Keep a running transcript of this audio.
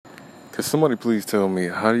Could somebody please tell me,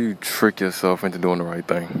 how do you trick yourself into doing the right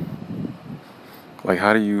thing? Like,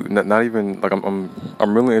 how do you not even like I'm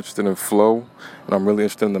really interested in flow, and I'm really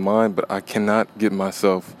interested in the mind, but I cannot get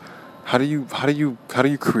myself. How do you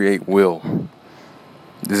create will?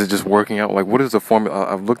 Is it just working out? Like, what is the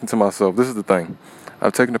formula? I've looked into myself. This is the thing.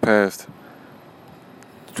 I've taken the past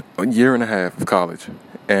a year and a half of college,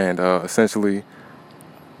 and essentially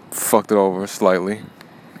fucked it over slightly,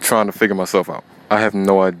 trying to figure myself out. I have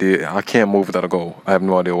no idea. I can't move without a goal. I have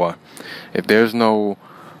no idea why. If there's no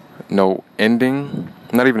ending,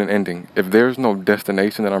 not even an ending, if there's no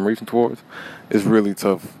destination that I'm reaching towards, it's really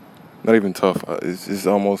tough. Not even tough. It's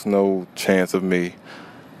almost no chance of me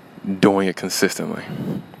doing it consistently,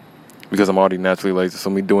 because I'm already naturally lazy. So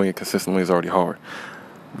me doing it consistently is already hard.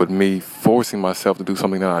 But me forcing myself to do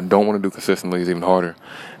something that I don't want to do consistently is even harder.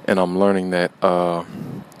 And I'm learning that. I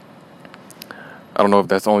don't know if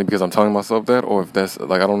that's only because I'm telling myself that, or if that's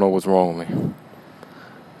like, I don't know what's wrong with me.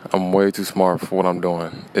 I'm way too smart for what I'm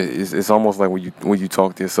doing. It's almost like when you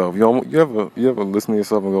talk to yourself. You ever listen to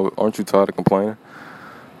yourself and go, "Aren't you tired of complaining?"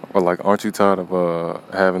 Or like, "Aren't you tired of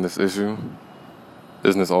having this issue?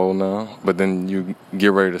 Isn't this old now?" But then you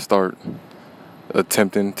get ready to start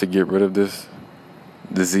attempting to get rid of this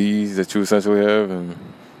disease that you essentially have, and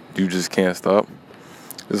you just can't stop.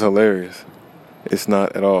 It's hilarious. It's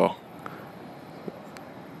not at all.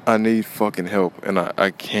 I need fucking help, and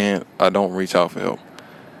I don't reach out for help.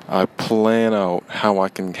 I plan out how I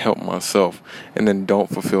can help myself, and then don't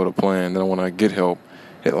fulfill the plan. Then when I get help,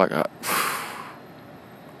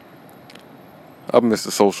 I've missed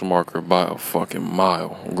the social marker by a fucking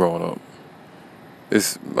mile growing up.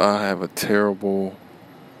 I have a terrible,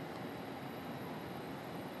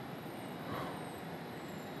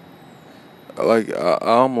 I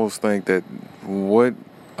almost think that what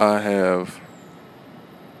I have,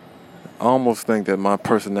 I almost think that my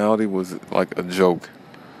personality was like a joke.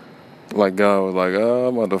 Like, God was like,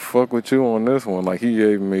 I'm about to fuck with you on this one. Like, he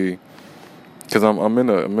gave me, cause I'm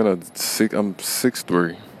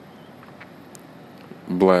 6'3",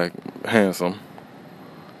 black, handsome,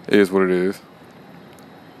 is what it is.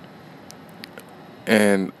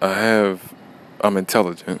 And I'm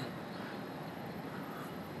intelligent,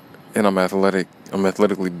 and I'm athletic. I'm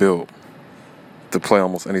athletically built to play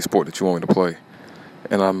almost any sport that you want me to play.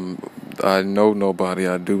 And I know nobody.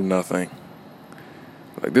 I do nothing.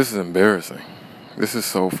 Like, this is embarrassing. This is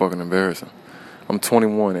so fucking embarrassing. I'm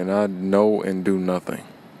 21 and I know and do nothing.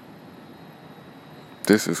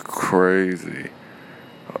 This is crazy.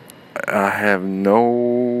 I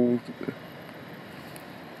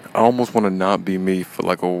almost want to not be me for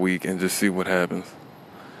like a week and just see what happens.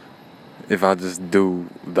 If I just do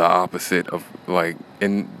the opposite of, like,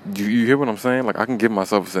 and you hear what I'm saying? Like, I can give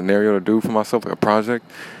myself a scenario to do for myself, like a project.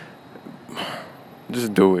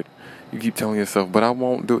 Just do it. You keep telling yourself, but I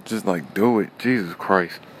won't do it. Just like, do it. Jesus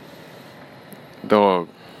Christ. Dog.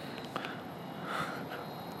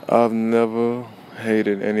 I've never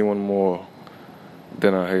hated anyone more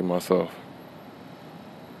than I hate myself.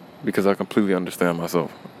 Because I completely understand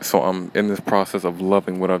myself. So I'm in this process of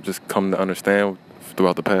loving what I've just come to understand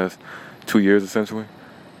throughout the past 2 years, essentially.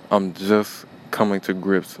 I'm just coming to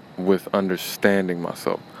grips with understanding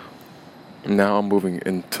myself. Now I'm moving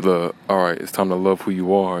into alright, it's time to love who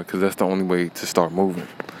you are, because that's the only way to start moving.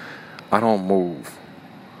 I don't move.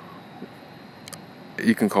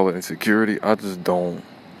 You can call it insecurity. I just don't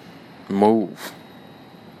move.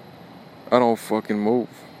 I don't fucking move.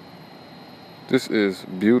 This is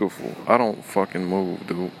beautiful. I don't fucking move,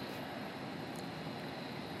 dude.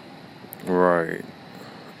 Right.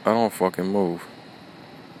 I don't fucking move.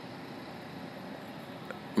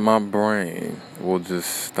 My brain will just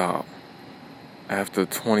stop after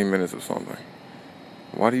 20 minutes or something.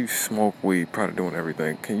 Why do you smoke weed prior to doing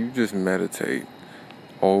everything? Can you just meditate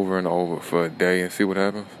over and over for a day and see what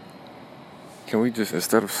happens? Can we just,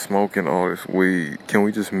 instead of smoking all this weed, can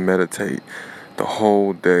we just meditate the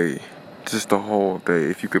whole day? Just the whole day.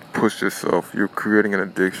 If you could push yourself, you're creating an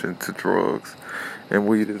addiction to drugs. And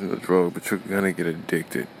weed isn't a drug, but you're gonna get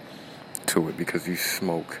addicted to it because you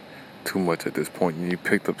smoke too much at this point and you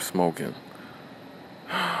picked up smoking.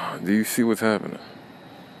 Do you see what's happening?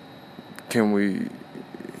 You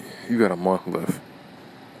got a month left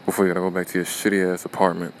before you gotta go back to your shitty ass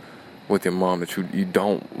apartment with your mom that you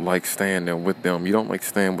don't like staying there with them. You don't like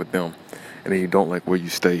staying with them. And then you don't like where you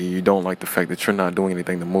stay. You don't like the fact that you're not doing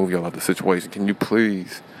anything to move y'all out of the situation. Can you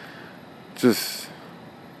please just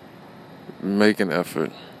make an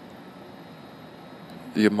effort?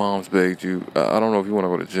 Your mom's begged you. I don't know if you want to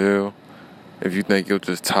go to jail. If you think you'll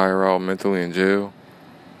just tire out mentally in jail.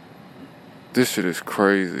 This shit is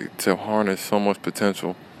crazy. To harness so much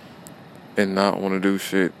potential and not want to do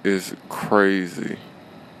shit is crazy.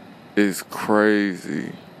 It's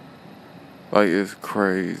crazy. Like, it's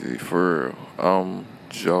crazy, for real. I'm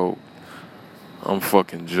joked. I'm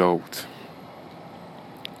fucking joked.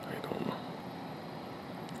 How you doing, man?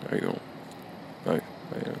 How you doing? Nice.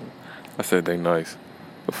 I said they nice.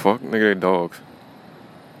 The fuck? Nigga, they dogs.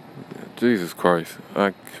 Jesus Christ.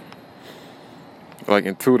 Like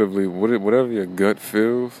intuitively, whatever your gut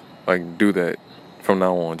feels, like, do that from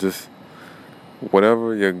now on. Just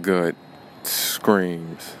whatever your gut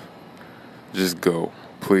screams, just go.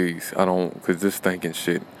 Please. Because this thinking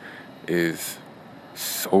shit is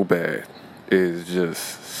so bad. It is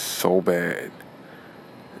just so bad.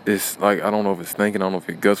 It's like, I don't know if it's thinking, I don't know if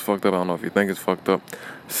your gut's fucked up, I don't know if you think it's fucked up.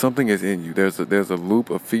 Something is in you. There's a loop,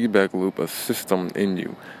 a feedback loop, a system in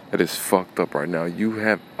you that is fucked up right now. You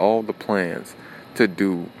have all the plans to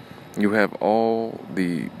do. You have all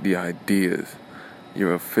the ideas.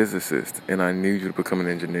 You're a physicist, and I need you to become an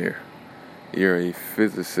engineer. You're a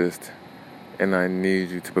physicist, and I need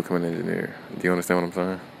you to become an engineer. Do you understand what I'm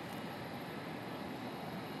saying?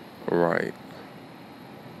 Right.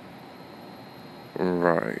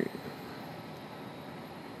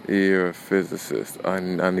 You're a physicist. I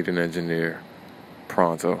need an engineer.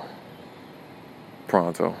 Pronto.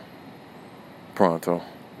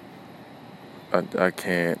 I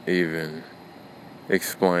can't even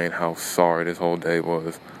explain how sorry this whole day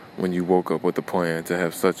was when you woke up with the plan to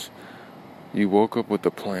have You woke up with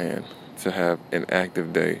the plan to have an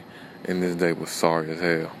active day, and this day was sorry as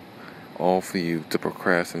hell. All for you to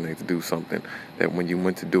procrastinate to do something that when you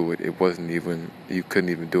went to do it, you couldn't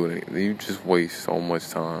even do it. You just waste so much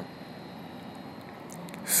time.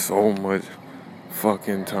 So much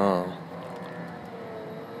fucking time.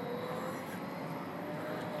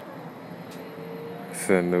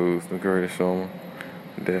 Sad news, the greatest showman.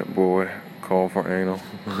 That boy called for anal.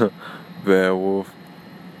 Bad Wolf.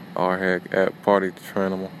 Our heck at Party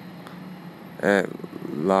Tranimal. At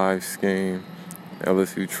Live Scheme.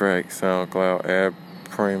 LSU Track, SoundCloud, Ab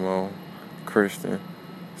Primo, Christian,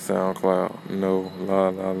 SoundCloud, No, La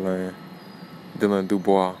La Land, Dylan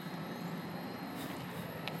Dubois.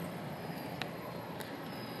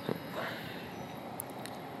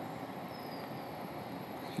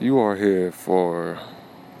 You are here for,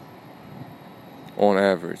 on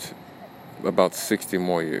average, about 60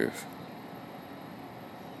 more years.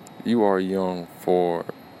 You are young for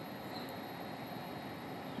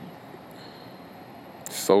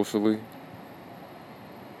socially,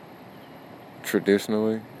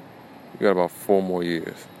 traditionally, you got about 4 more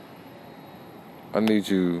years. I need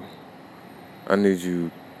you,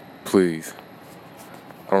 please.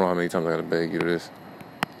 I don't know how many times I gotta beg you this.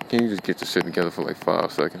 Can you just get your shit together for like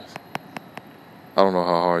 5 seconds? I don't know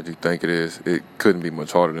how hard you think it is. It couldn't be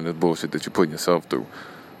much harder than this bullshit that you're putting yourself through.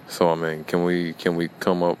 So, I mean, can we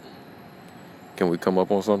come up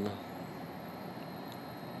on something?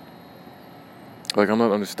 Like, I'm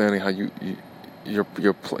not understanding how your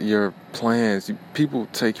plans, people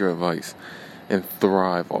take your advice and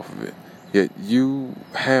thrive off of it. Yet you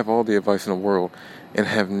have all the advice in the world and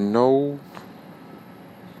have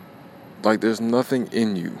there's nothing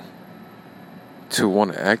in you to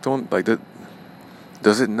want to act on. Like, that,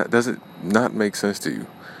 does it not make sense to you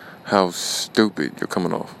how stupid you're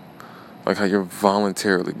coming off? Like, how you're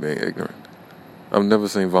voluntarily being ignorant. I've never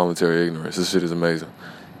seen voluntary ignorance. This shit is amazing.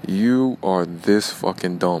 You are this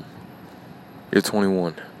fucking dumb. You're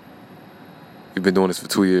 21. You've been doing this for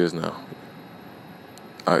 2 years now.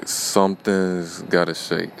 Something's gotta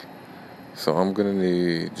shake. So I'm gonna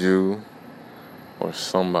need you or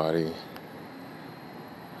somebody,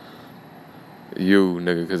 you,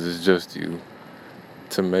 nigga, because it's just you,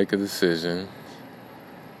 to make a decision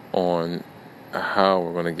on how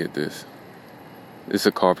we're gonna get this. It's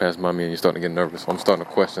a car passing by me and you're starting to get nervous. So I'm starting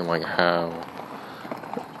to question, like, how.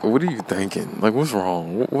 What are you thinking? Like, what's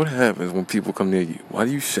wrong? What happens when people come near you? Why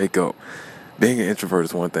do you shake up? Being an introvert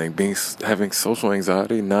is one thing. Having social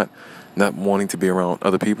anxiety, not wanting to be around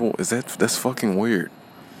other people, that's fucking weird.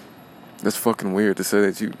 That's fucking weird to say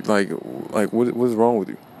that you what's wrong with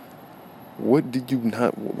you? Why do you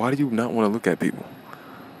not want to look at people?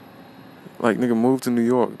 Like, nigga, move to New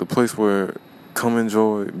York, the place where come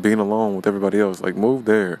enjoy being alone with everybody else. Like, move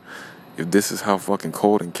there if this is how fucking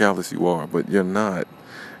cold and callous you are. But you're not,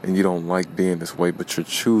 and you don't like being this way, but you're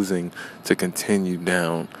choosing to continue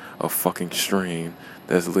down a fucking stream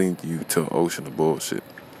that's leading you to an ocean of bullshit.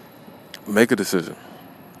 Make a decision.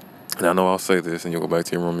 And I know I'll say this, and you'll go back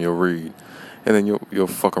to your room, you'll read, and then you'll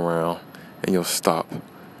fuck around, and you'll stop.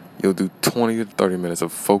 You'll do 20 to 30 minutes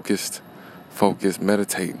of focused,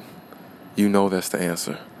 meditate. You know that's the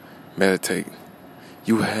answer. Meditate.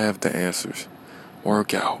 You have the answers.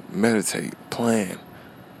 Work out, meditate, plan.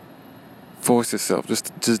 Force yourself.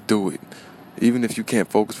 Just do it. Even if you can't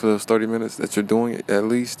focus for those 30 minutes that you're doing it, at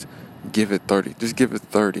least give it 30. Just give it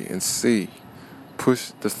 30 and see.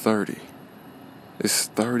 Push the 30. It's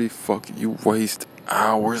 30 fucking... You waste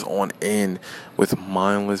hours on end with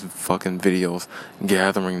mindless fucking videos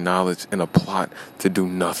gathering knowledge in a plot to do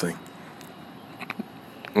nothing.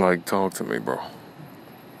 Like, talk to me, bro.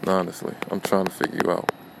 Honestly, I'm trying to figure you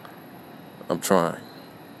out. I'm trying.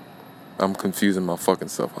 I'm confusing my fucking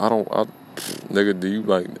self. Nigga, do you,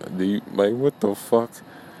 what the fuck?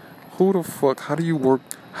 Who the fuck, how do you work,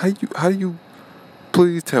 how do you,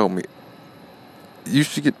 please tell me. You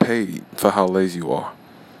should get paid for how lazy you are.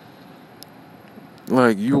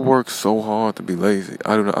 Like, you work so hard to be lazy.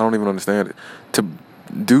 I don't even understand it. To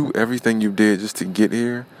do everything you did just to get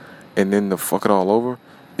here, and then to fuck it all over,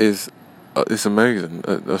 it's amazing.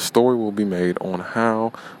 A story will be made on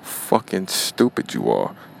how fucking stupid you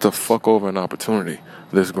are to fuck over an opportunity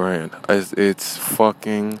this grand. It's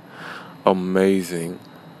fucking amazing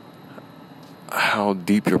how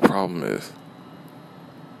deep your problem is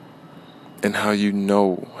and how you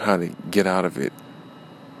know how to get out of it,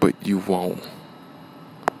 but you won't.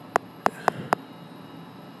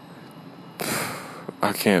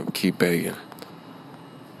 I can't keep begging.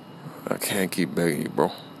 I can't keep begging you,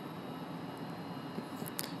 bro.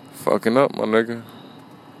 Fucking up, my nigga.